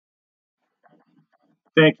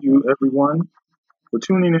Thank you, everyone, for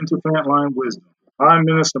tuning into Fantline Wisdom. I'm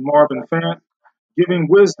Minister Marvin Fant, giving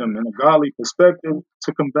wisdom and a godly perspective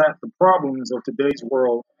to combat the problems of today's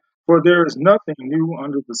world. For there is nothing new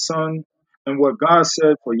under the sun, and what God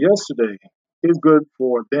said for yesterday is good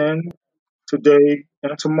for then, today,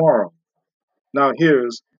 and tomorrow. Now,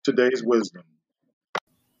 here's today's wisdom.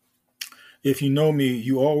 If you know me,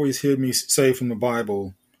 you always hear me say from the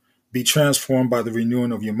Bible, be transformed by the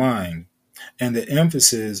renewing of your mind. And the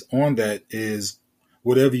emphasis on that is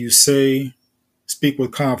whatever you say, speak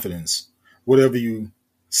with confidence. Whatever you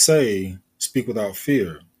say, speak without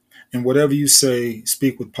fear. And whatever you say,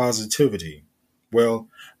 speak with positivity. Well,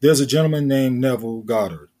 there's a gentleman named Neville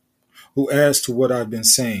Goddard who adds to what I've been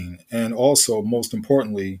saying, and also, most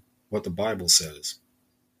importantly, what the Bible says.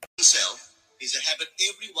 Self is a habit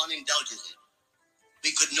everyone indulges in.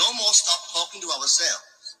 We could no more stop talking to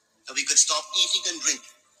ourselves than we could stop eating and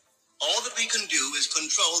drinking. All that we can do is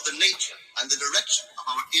control the nature and the direction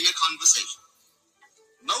of our inner conversation.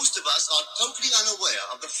 Most of us are totally unaware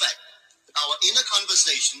of the fact that our inner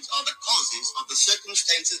conversations are the causes of the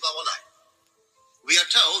circumstances of our life. We are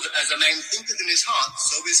told that as a man thinketh in his heart,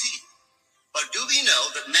 so is he. But do we know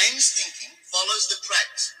that man's thinking follows the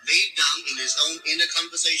tracks laid down in his own inner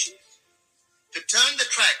conversation? To turn the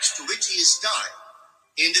tracks to which he is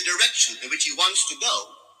tied in the direction in which he wants to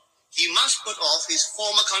go, he must put off his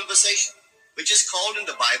former conversation, which is called in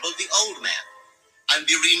the Bible the old man, and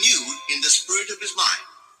be renewed in the spirit of his mind.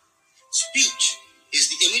 Speech is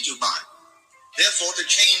the image of mind. Therefore, to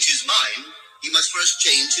change his mind, he must first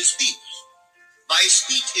change his speech. By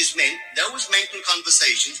speech is meant those mental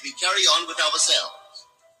conversations we carry on with ourselves.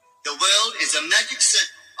 The world is a magic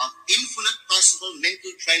circle of infinite possible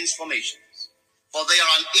mental transformations, for there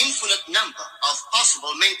are an infinite number of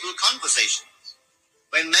possible mental conversations.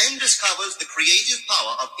 When man discovers the creative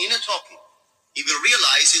power of inner talking, he will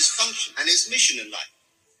realize his function and his mission in life.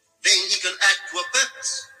 Then he can act to a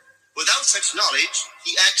purpose. Without such knowledge,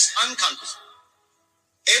 he acts unconsciously.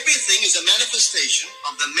 Everything is a manifestation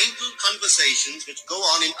of the mental conversations which go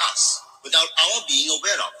on in us without our being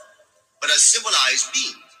aware of. But as civilized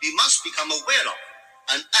beings, we must become aware of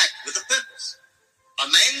and act with a purpose.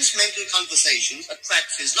 A man's mental conversations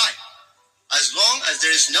attracts his life. As long as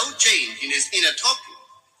there is no change in his inner talking,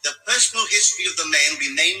 the personal history of the man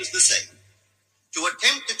remains the same. To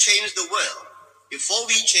attempt to change the world before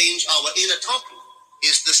we change our inner talking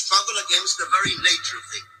is the struggle against the very nature of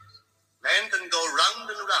things. Man can go round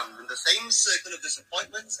and round in the same circle of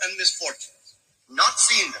disappointments and misfortunes, not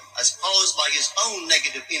seeing them as caused by his own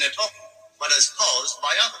negative inner talking, but as caused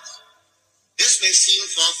by others. This may seem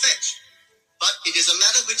far-fetched, but it is a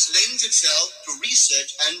matter which lends itself to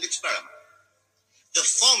research and experiment. The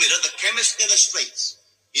formula the chemist illustrates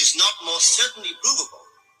is not more certainly provable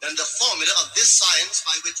than the formula of this science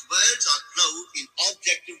by which words are clothed in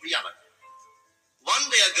objective reality. One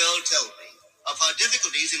day a girl told me of her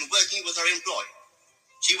difficulties in working with her employer.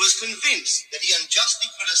 She was convinced that he unjustly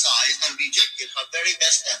criticized and rejected her very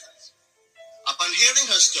best efforts. Upon hearing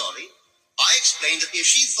her story, I explained that if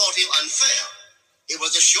she thought him unfair, it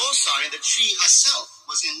was a sure sign that she herself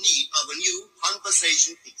was in need of a new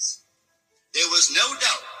conversation piece. There was no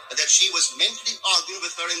doubt that she was mentally arguing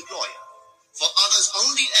with her employer, for others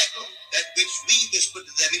only echo that which we whispered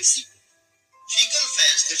to them in secret. She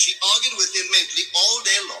confessed that she argued with him mentally all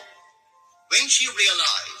day long. When she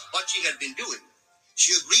realized what she had been doing,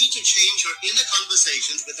 she agreed to change her inner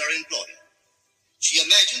conversations with her employer. She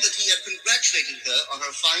imagined that he had congratulated her on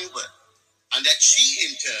her fine work, and that she,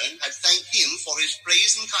 in turn, had thanked him for his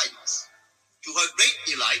praise and kindness. To her great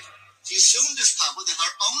delight, she soon discovered that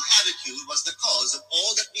her own attitude was the cause of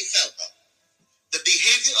all that befell her. The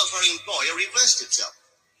behavior of her employer reversed itself.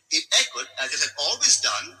 It echoed, as it had always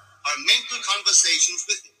done, her mental conversations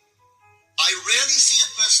with him. I rarely see a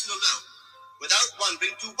person alone without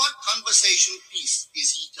wondering to what conversation piece is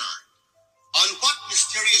he tied. On what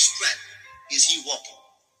mysterious thread is he walking?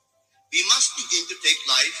 We must begin to take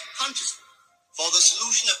life consciously, for the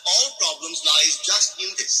solution of all problems lies just in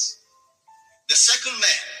this. The second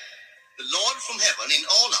man, the Lord from heaven in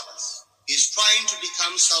all of us, is trying to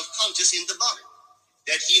become self-conscious in the body,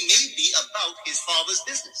 that he may be about his Father's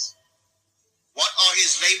business. What are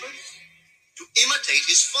his labors? To imitate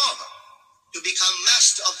his Father, to become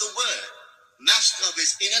master of the word, master of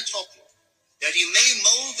his inner talking, that he may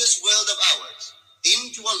mold this world of ours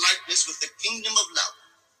into a likeness with the kingdom of love.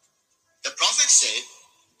 The prophet said,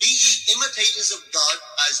 be ye imitators of God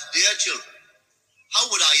as dear children. How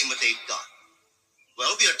would I imitate God?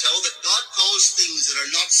 Well, we are told that God calls things that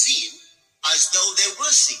are not seen as though they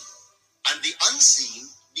were seen, and the unseen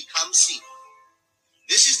become seen.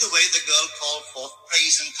 This is the way the girl called forth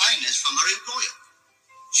praise and kindness from her employer.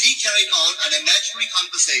 She carried on an imaginary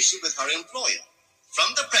conversation with her employer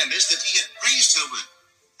from the premise that he had praised her work,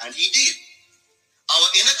 and he did. Our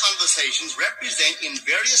inner conversations represent in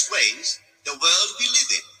various ways the world we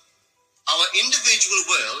live in. Our individual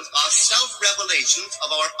worlds are self-revelations of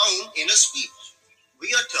our own inner speech.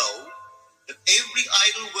 We are told that every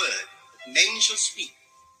idle word that men shall speak,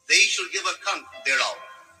 they shall give account thereof.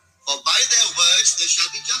 For by their words they shall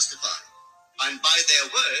be justified, and by their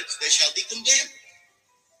words they shall be condemned.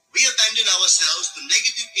 We abandon ourselves to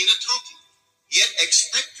negative inner talking, yet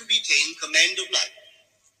expect to retain command of life.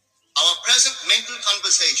 Our present mental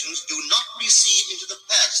conversations do not recede into the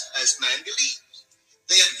past as man believes.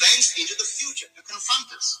 They advance into the future to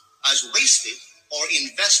confront us as wasted or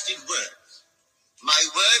invested words. My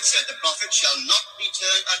word, said the prophet, shall not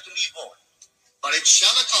return unto me void, but it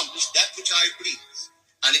shall accomplish that which I please,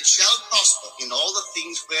 and it shall prosper in all the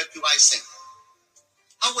things whereto I send it.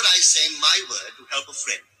 How would I send my word to help a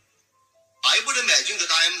friend? I would imagine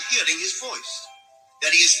that I am hearing his voice,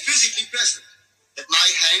 that he is physically present, that my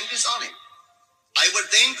hand is on him. I would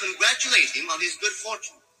then congratulate him on his good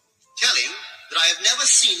fortune, tell him that I have never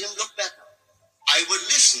seen him look better. I would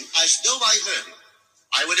listen as though I heard him.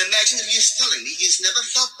 I would imagine that he is telling me he has never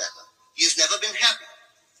felt better, he has never been happy.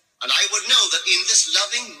 And I would know that in this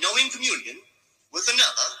loving, knowing communion with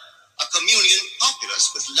another, a communion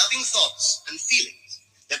populous with loving thoughts and feelings,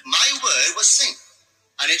 that my word was sent,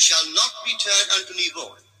 and it shall not return unto me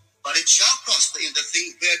void, but it shall prosper in the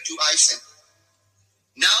thing whereto I sent it.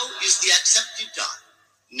 Now is the accepted time.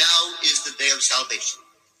 Now is the day of salvation.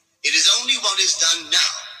 It is only what is done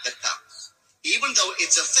now that counts, even though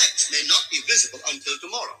its effects may not be visible until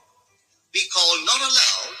tomorrow. Be called not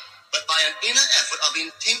aloud, but by an inner effort of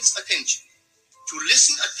intense attention. To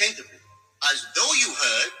listen attentively, as though you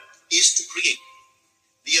heard, is to create.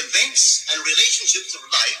 The events and relationships of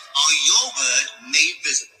life are your word made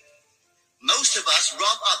visible. Most of us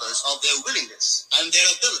rob others of their willingness and their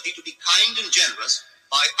ability to be kind and generous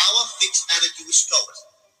by our fixed attitudes towards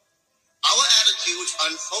them. Our attitudes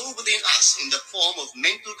unfold within us in the form of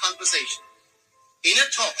mental conversation. Inner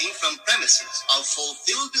talking from premises of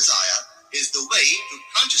fulfilled desire is the way to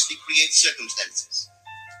consciously create circumstances.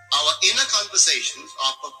 Our inner conversations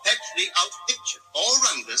are perpetually outpictured all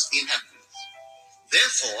around us in happiness.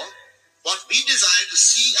 Therefore, what we desire to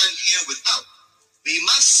see and hear without, we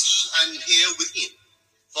must see and hear within.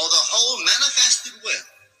 For the whole manifested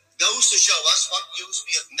world goes to show us what use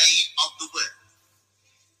we have made of the word.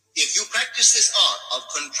 If you practice this art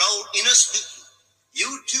of controlled inner speaking, you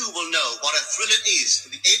too will know what a thrill it is to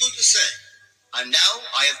be able to say, and now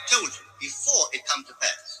I have told you before it come to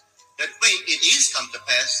pass, that when it is come to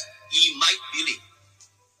pass, ye might believe.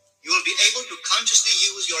 You will be able to consciously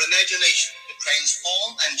use your imagination to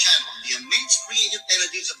transform and channel the immense creative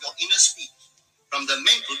energies of your inner speech from the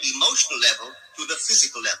mental, emotional level to the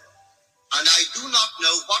physical level. And I do not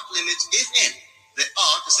know what limits, if any, there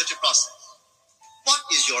are to such a process. What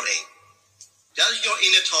is your aim? Does your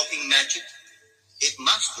inner talking match it? It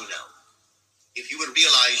must, you know. If you would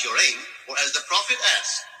realize your aim, for as the prophet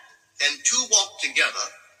asked, can two walk together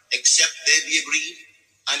except they be agreed?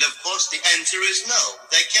 And of course the answer is no,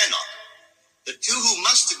 they cannot. The two who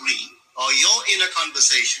must agree are your inner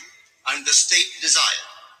conversation and the state desired.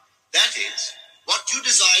 That is, what you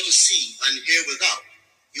desire to see and hear without,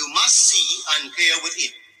 you must see and hear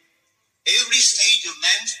within. Every stage of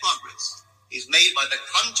man's progress is made by the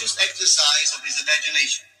conscious exercise of his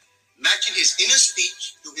imagination, matching his inner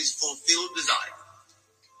speech to his fulfilled desire.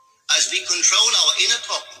 As we control our inner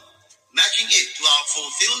talking, matching it to our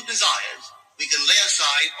fulfilled desires, we can lay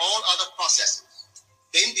aside all other processes.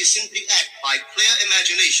 Then we simply act by clear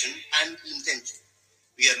imagination and intention.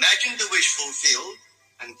 We imagine the wish fulfilled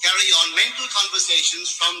and carry on mental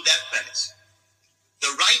conversations from that premise.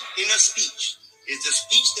 The right inner speech is the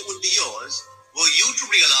speech that will be yours were you to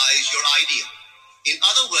realize your idea. In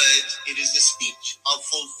other words, it is the speech of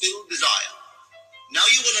fulfilled desire. Now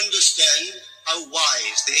you will understand how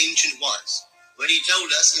wise the ancient was when he told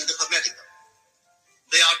us in the Hermetica.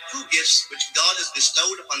 There are two gifts which God has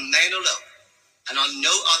bestowed upon man alone and on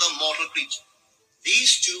no other mortal creature.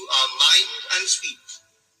 These two are mind and speech,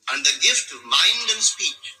 and the gift of mind and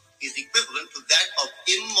speech is equivalent to that of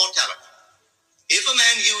immortality. If a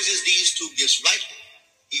man uses these two gifts rightly,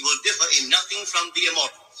 he will differ in nothing from the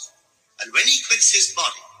immortals. And when he quits his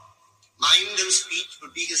body, mind and speech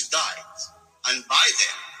will be his guides, and by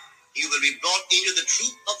them he will be brought into the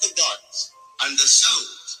troop of the gods and the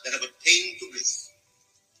souls that have attained to bliss.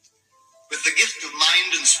 With the gift of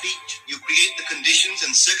mind and speech, you create the conditions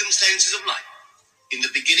and circumstances of life. In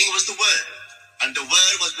the beginning was the Word, And the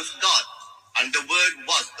Word was with God, and the Word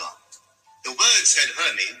was God. The Word, said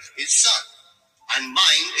Hermes, is Son, and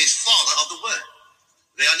mind is Father of the Word.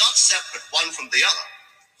 They are not separate one from the other,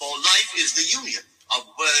 for life is the union of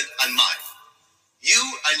word and mind. You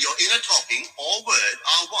and your inner talking or word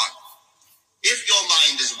are one. If your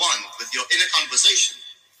mind is one with your inner conversation,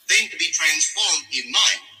 then to be transformed in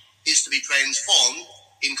mind is to be transformed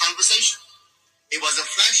in conversation. It was a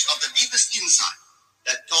flash of the deepest insight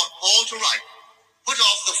that taught Paul to write, put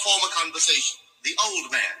off the former conversation, the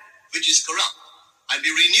old man, which is corrupt, and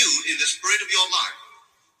be renewed in the spirit of your mind.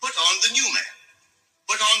 Put on the new man.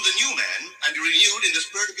 Put on the new man and be renewed in the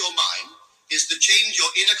spirit of your mind is to change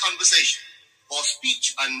your inner conversation, for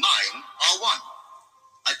speech and mind are one.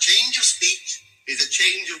 A change of speech is a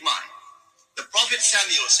change of mind. The prophet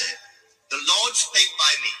Samuel said, the Lord spake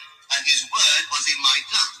by me, and his word was in my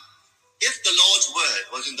tongue. If the Lord's word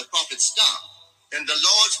was in the prophet's tongue, then the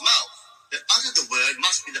Lord's mouth that uttered the word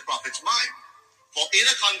must be the prophet's mind. For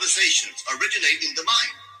inner conversations originate in the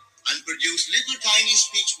mind and produce little tiny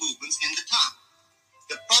speech movements in the tongue.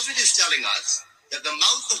 The prophet is telling us that the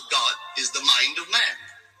mouth of God is the mind of man,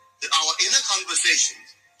 that our inner conversations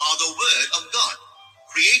are the word of God,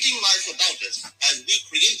 creating life about us as we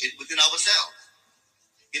create it within ourselves.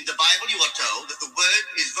 In the Bible, you are told that the word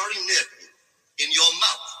is very near to you, in your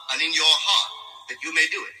mouth and in your heart, that you may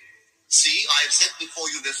do it. See, I have set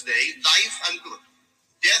before you this day life and good,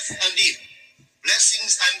 death and evil,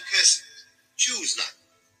 blessings and curses. Choose life.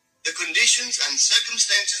 The conditions and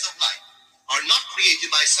circumstances of life are not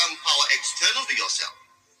created by some power external to yourself.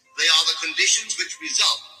 They are the conditions which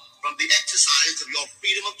result from the exercise of your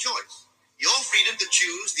freedom of choice, your freedom to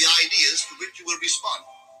choose the ideas to which you will respond.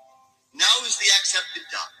 Now is the accepted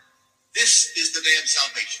time. This is the day of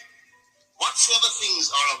salvation. Whatsoever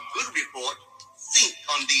things are of good report, think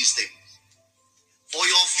on these things. For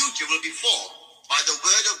your future will be formed by the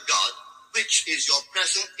word of God, which is your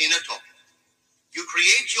present inner talk. You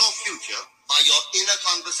create your future by your inner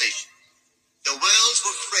conversation. The worlds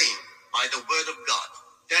were framed by the word of God,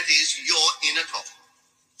 that is your inner talk.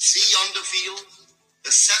 See yonder field,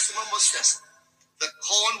 the sesamum was sesame, the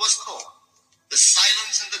corn was corn, the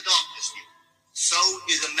silence and the darkness knew. So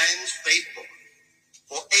is a man's faith born.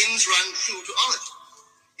 For ends run true to origin.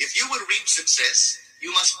 If you will reap success,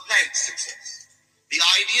 you must plant success. The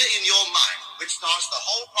idea in your mind, which starts the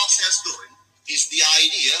whole process going, is the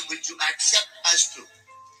idea which you accept as true.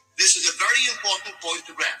 This is a very important point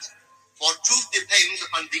to grasp. For truth depends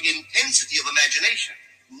upon the intensity of imagination,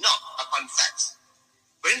 not upon facts.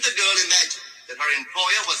 When the girl imagined that her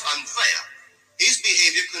employer was unfair, his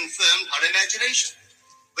behavior confirmed her imagination.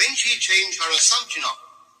 When she changed her assumption of him,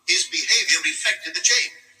 his behavior reflected the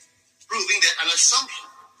change, proving that an assumption,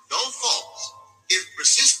 though false, if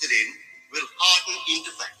persisted in, will harden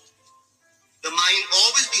into fact. The mind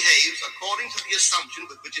always behaves according to the assumption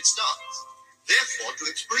with which it starts. Therefore, to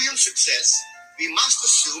experience success, we must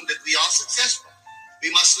assume that we are successful. We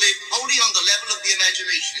must live wholly on the level of the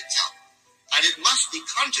imagination itself, and it must be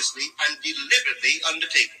consciously and deliberately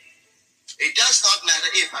undertaken. It does not matter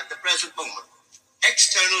if, at the present moment,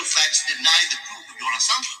 external facts deny the truth of your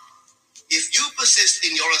assumption. If you persist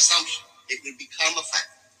in your assumption, it will become a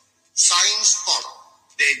fact. Signs follow.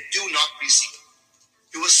 They do not precede.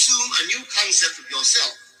 To assume a new concept of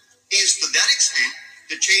yourself is, to that extent,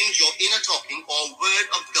 to change your inner talking or word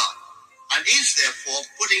of God, and is therefore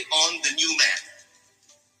putting on the new man.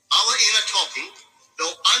 Our inner talking,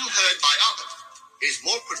 though unheard by others, is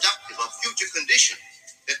more productive of future conditions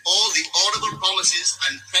than all the audible promises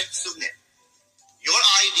and threats of men. Your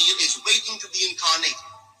ideal is waiting to be incarnated,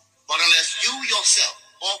 but unless you yourself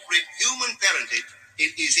offer it human parentage,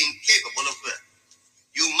 it is incapable of birth.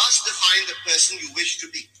 You must define the person you wish to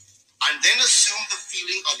be, and then assume the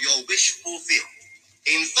feeling of your wish fulfilled,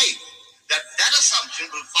 in faith that that assumption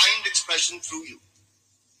will find expression through you.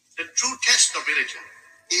 The true test of religion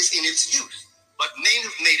is in its use, but men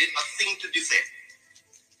have made it a thing to defend.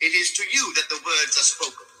 It is to you that the words are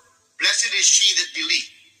spoken. Blessed is she that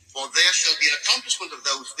believeth, for there shall be an accomplishment of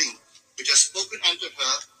those things which are spoken unto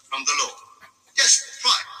her from the Lord. Just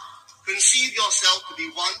try. Conceive yourself to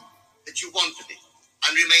be one that you want to be,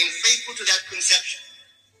 and remain faithful to that conception.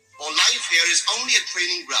 For life here is only a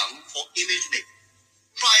training ground for image making.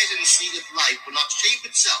 Try it and see if life will not shape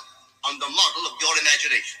itself on the model of your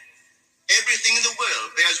imagination. Everything in the world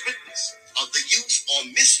bears witness of the use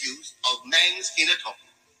or misuse of man's inner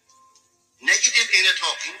talking. Negative inner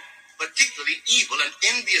talking, particularly evil and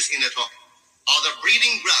envious inner talking, are the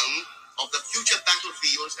breeding ground of the future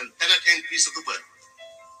battlefields and penitentiaries of the world.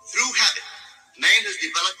 Through habit, man has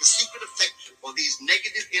developed a secret affection for these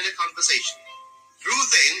negative inner conversations, Through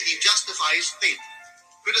them he justifies faith,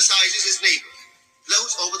 criticizes his neighbor,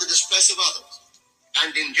 gloats over the distress of others,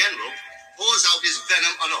 and in general pours out his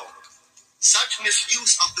venom on all. Such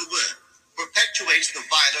misuse of the word perpetuates the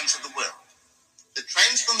violence of the world. The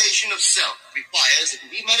transformation of self requires that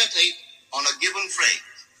we meditate on a given phrase,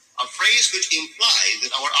 a phrase which implies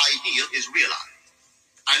that our ideal is realized,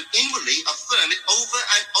 and inwardly affirm it over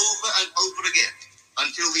and over and over again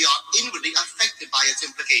until we are inwardly affected by its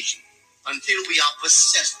implication, until we are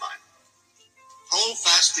possessed by it. Hold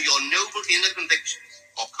fast to your noble inner convictions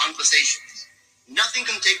or conversations. Nothing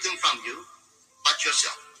can take them from you but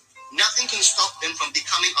yourself. Nothing can stop them from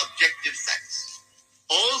becoming objective facts.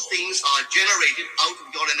 All things are generated out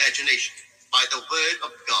of your imagination by the word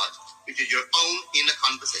of God, which is your own inner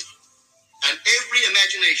conversation. And every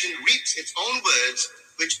imagination reaps its own words,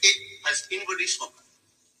 which it has inwardly spoken.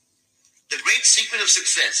 The great secret of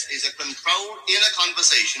success is a controlled inner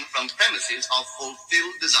conversation from premises of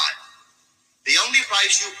fulfilled desire. The only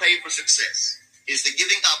price you pay for success is the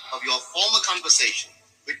giving up of your former conversation,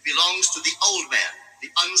 which belongs to the old man,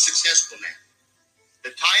 the unsuccessful man.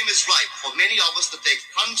 The time is ripe for many of us to take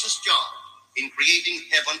conscious charge in creating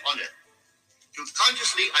heaven on earth. To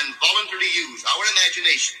consciously and voluntarily use our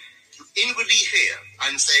imagination to inwardly hear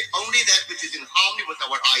and say only that which is in harmony with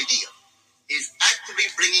our idea is actively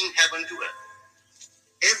bringing heaven to earth.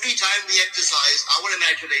 Every time we exercise our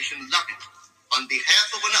imagination lovingly on behalf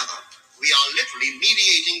of another, we are literally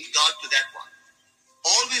mediating God to that one.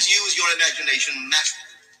 Always use your imagination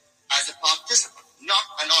masterfully as a participant, not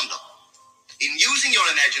an onlooker. In using your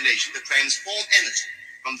imagination to transform energy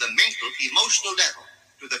from the mental, emotional level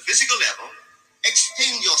to the physical level,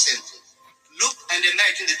 extend your senses. Look and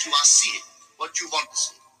imagine that you are seeing what you want to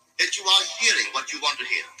see, that you are hearing what you want to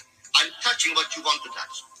hear, and touching what you want to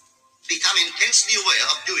touch. Become intensely aware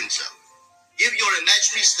of doing so. Give your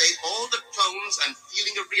imaginary state all the tones and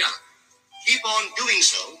feeling of reality. Keep on doing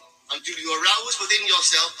so until you arouse within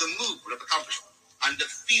yourself the mood of accomplishment and the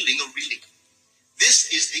feeling of relief.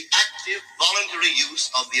 This is the active, voluntary use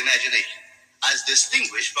of the imagination, as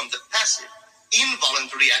distinguished from the passive,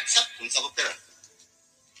 involuntary acceptance of appearance.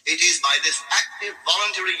 It is by this active,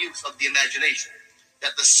 voluntary use of the imagination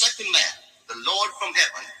that the second man, the Lord from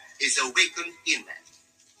heaven, is awakened in man.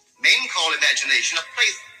 Men call imagination a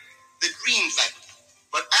plaything, the dream faculty,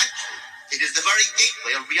 but actually it is the very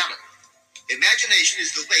gateway of reality. Imagination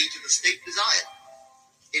is the way to the state desired.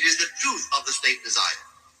 It is the truth of the state desired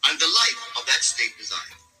and the life of that state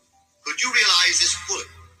desire. Could you realize this fully?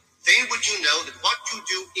 Then would you know that what you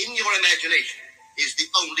do in your imagination is the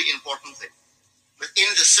only important thing. Within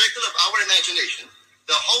the circle of our imagination,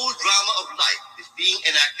 the whole drama of life is being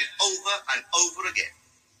enacted over and over again.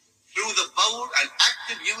 Through the bold and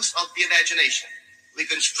active use of the imagination, we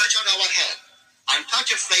can stretch out our hand and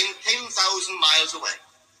touch a flame 10,000 miles away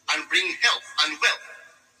and bring health and wealth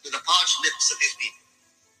to the parched lips of his people.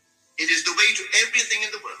 It is the way to everything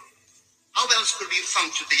in the world. How else could we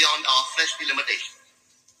function beyond our fleshly limitations?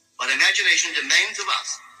 But imagination demands of us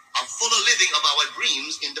a fuller living of our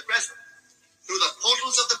dreams in the present. Through the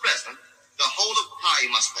portals of the present, the whole of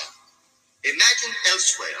time must pass. Imagine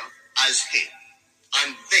elsewhere as here,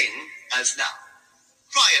 and then as now.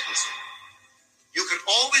 Try it and see. You can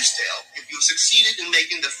always tell if you succeeded in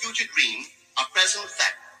making the future dream a present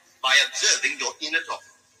fact by observing your inner thought.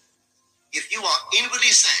 If you are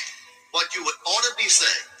inwardly saying what you would audibly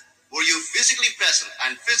say, were you physically present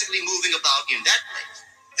and physically moving about in that place,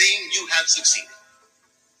 then you have succeeded.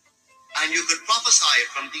 And you could prophesy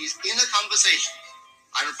from these inner conversations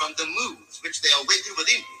and from the moods which they awaken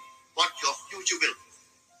within you what your future will be.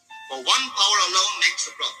 For one power alone makes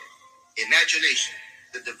a prophet, imagination,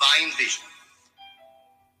 the divine vision.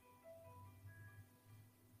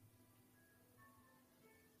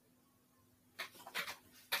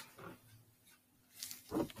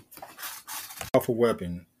 Powerful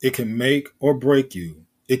weapon. It can make or break you.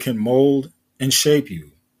 It can mold and shape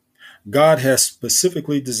you. God has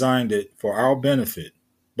specifically designed it for our benefit,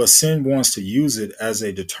 but sin wants to use it as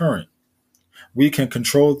a deterrent. We can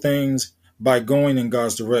control things by going in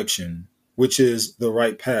God's direction, which is the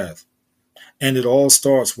right path. And it all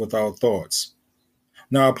starts with our thoughts.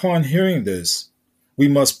 Now, upon hearing this, we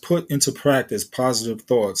must put into practice positive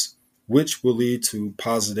thoughts, which will lead to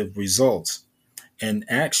positive results and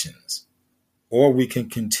actions. Or we can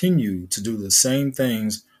continue to do the same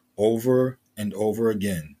things over and over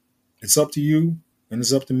again. It's up to you and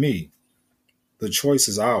it's up to me. The choice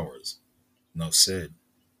is ours. No said.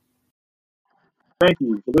 Thank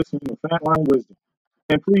you for listening to Fantline Wisdom.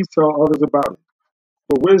 And please tell others about it.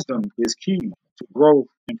 For wisdom is key to growth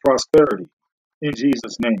and prosperity. In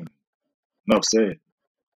Jesus' name. No said.